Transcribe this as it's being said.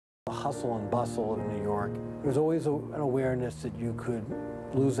hustle and bustle of New York, there's always an awareness that you could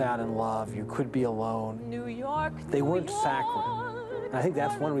lose out in love, you could be alone. New York, they weren't saccharine. And I think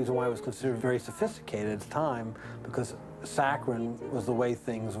that's one reason why it was considered very sophisticated at the time, because saccharine was the way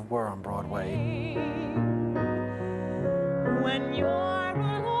things were on Broadway. When you're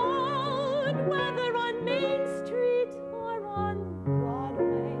alone, whether on Main Street or on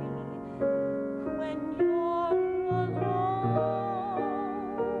Broadway, when you're alone,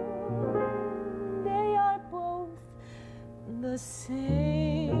 they are both the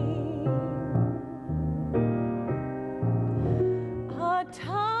same. A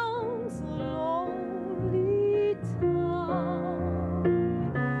town's a lonely town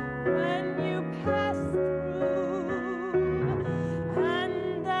when you pass through,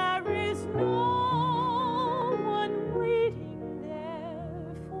 and there is no one waiting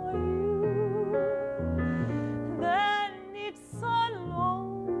there for you. Then it's a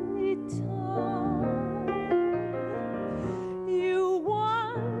lonely town. You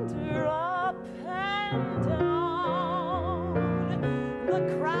wander up and down, the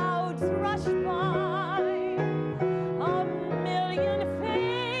crowds rush by, a million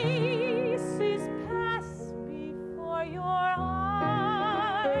faces pass before your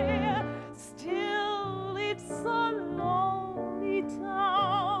eye. Still, it's a lonely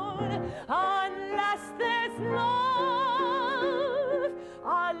town unless there's love,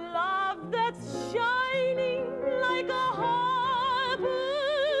 a love that's shining like a harbor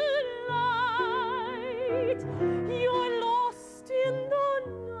light. You're lost in the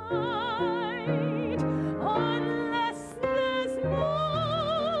night unless there's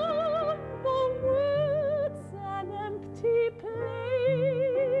love. The world's an empty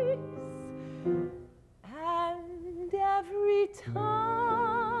place, and every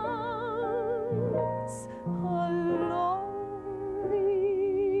town's a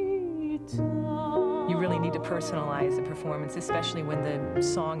lonely town. You really need to personalize the performance, especially when the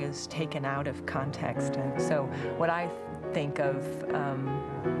song is taken out of context. And so what I think of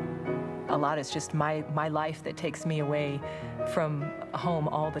a lot is just my life that takes me away from home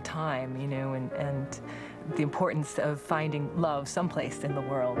all the time, you know, and the importance of finding love someplace in the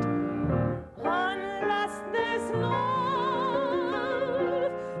world.